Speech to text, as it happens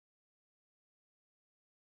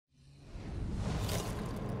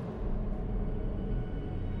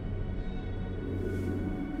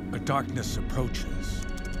darkness approaches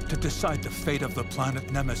to decide the fate of the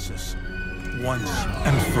planet Nemesis once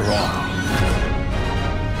and for all.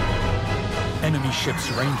 Enemy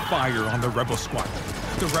ships rain fire on the rebel squadron.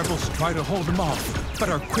 The rebels try to hold them off, but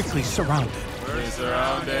are quickly surrounded. We're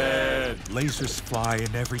surrounded! Lasers fly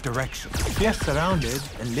in every direction. We are surrounded,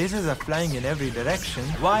 and lasers are flying in every direction.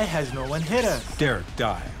 Why has no one hit us? Derek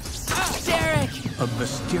dies. Derek! A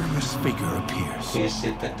mysterious figure appears. Is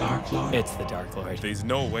it the Dark Lord? It's the Dark Lord. There's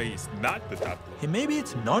no way it's not the Dark Lord. Hey, maybe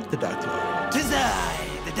it's not the Dark Lord. 'Tis I,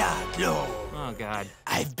 the Dark Lord. Oh, God.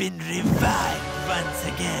 I've been revived once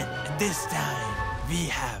again, and this time we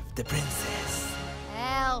have the princess.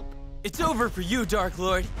 Help! It's over for you, Dark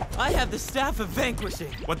Lord. I have the Staff of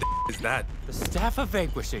Vanquishing. What the is that? The Staff of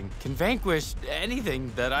Vanquishing can vanquish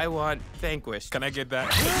anything that I want vanquished. Can I get that?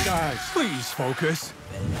 Guys, please focus.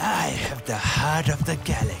 I have the heart of the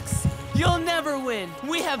galaxy. You'll never win.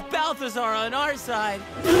 We have Balthazar on our side.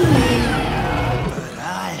 But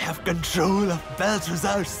I have control of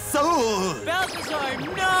Balthazar's soul. Balthazar,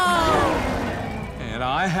 no! And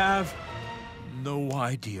I have no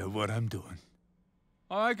idea what I'm doing.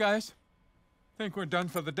 All right, guys. Think we're done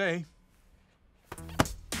for the day.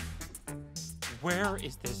 Where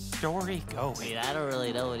is this story going? I mean, I don't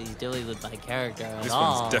really know what he's doing with my character at This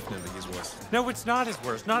all. one's definitely his worst. No, it's not his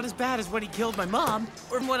worst. Not as bad as when he killed my mom,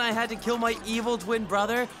 or when I had to kill my evil twin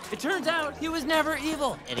brother. It turns out he was never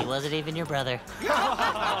evil. And he wasn't even your brother.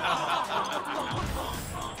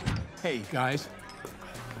 Hey, guys.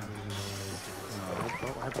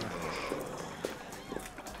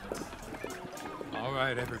 All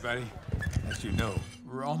right, everybody. As you know,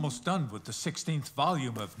 we're almost done with the 16th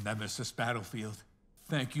volume of Nemesis Battlefield.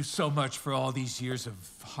 Thank you so much for all these years of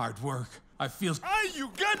hard work. I feel... Are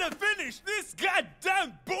you gonna finish this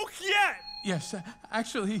goddamn book yet? Yes,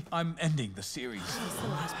 actually, I'm ending the series. Is the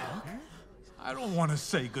last book? I don't want to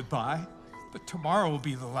say goodbye, but tomorrow will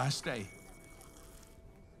be the last day.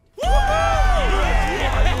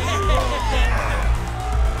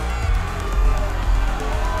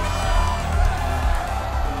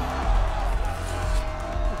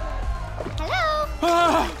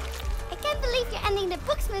 Hello? I can't believe you're ending the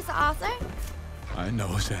books, Mr. Author. I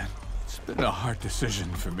know, Zen. It's been a hard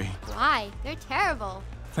decision for me. Why? They're terrible.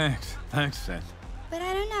 Thanks, Zen. But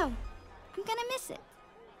I don't know. I'm gonna miss it.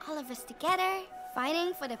 All of us together,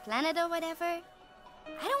 fighting for the planet or whatever.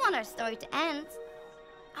 I don't want our story to end.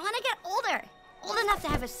 I want to get older. Old enough to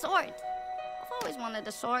have a sword. I've always wanted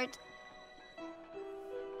a sword.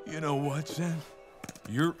 You know what, Zen?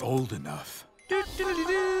 You're old enough.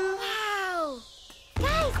 Wow!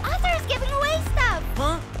 Guys, Author is giving away stuff!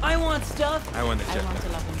 Huh? I want stuff. I want the I jetpack. want to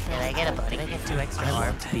love him. Can I get a buddy? Can I get 2 extra I want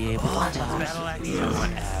arms? to be able to want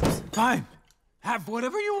abs. Fine. Have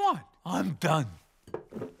whatever you want. I'm done.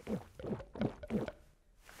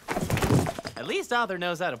 At least Author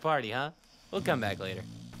knows how to party, huh? We'll come back later.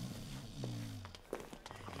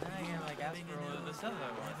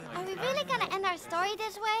 Are we really gonna end our story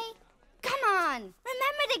this way? Come on!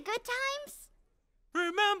 Remember the good times?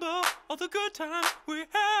 Remember all the good times we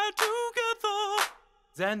had together.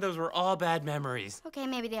 Zen, those were all bad memories. Okay,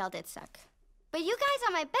 maybe they all did suck. But you guys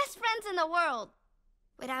are my best friends in the world.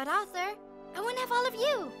 Without Author, I wouldn't have all of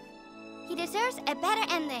you. He deserves a better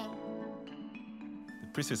ending. The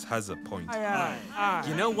princess has a point.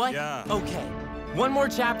 You know what? Yeah. Okay. One more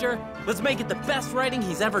chapter. Let's make it the best writing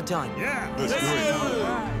he's ever done. Yeah, let's do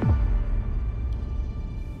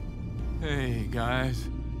it. Hey, guys.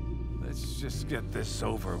 Let's just get this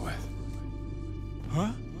over with.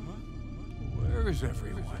 Huh? Where is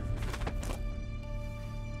everyone?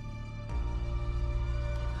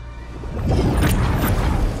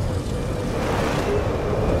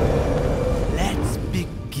 Let's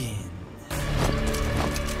begin.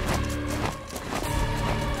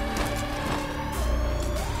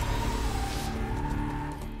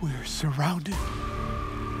 We're surrounded.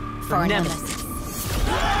 For Nemesis.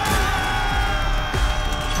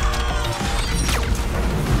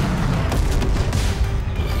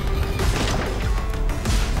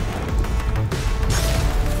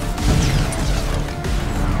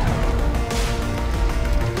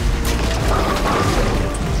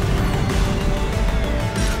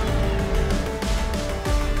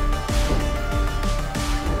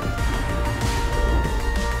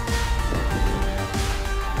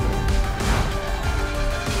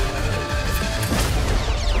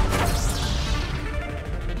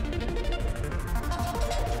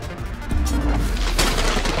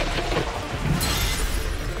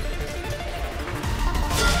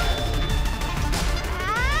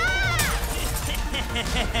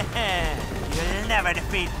 You'll never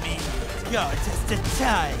defeat me. You're just a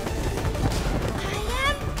child. I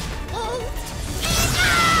am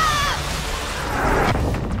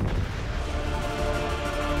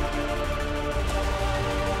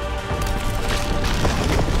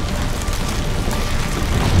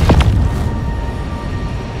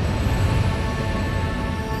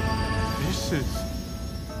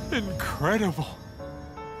incredible.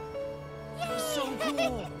 So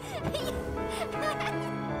cool.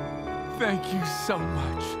 Thank you so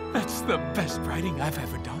much. That's the best writing I've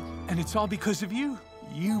ever done. And it's all because of you.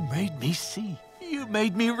 You made me see. You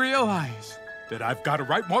made me realize that I've got to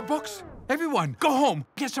write more books. Everyone, go home,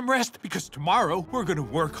 get some rest, because tomorrow we're gonna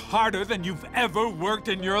work harder than you've ever worked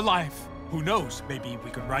in your life. Who knows, maybe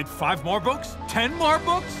we can write 5 more books? 10 more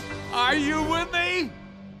books? Are you with me?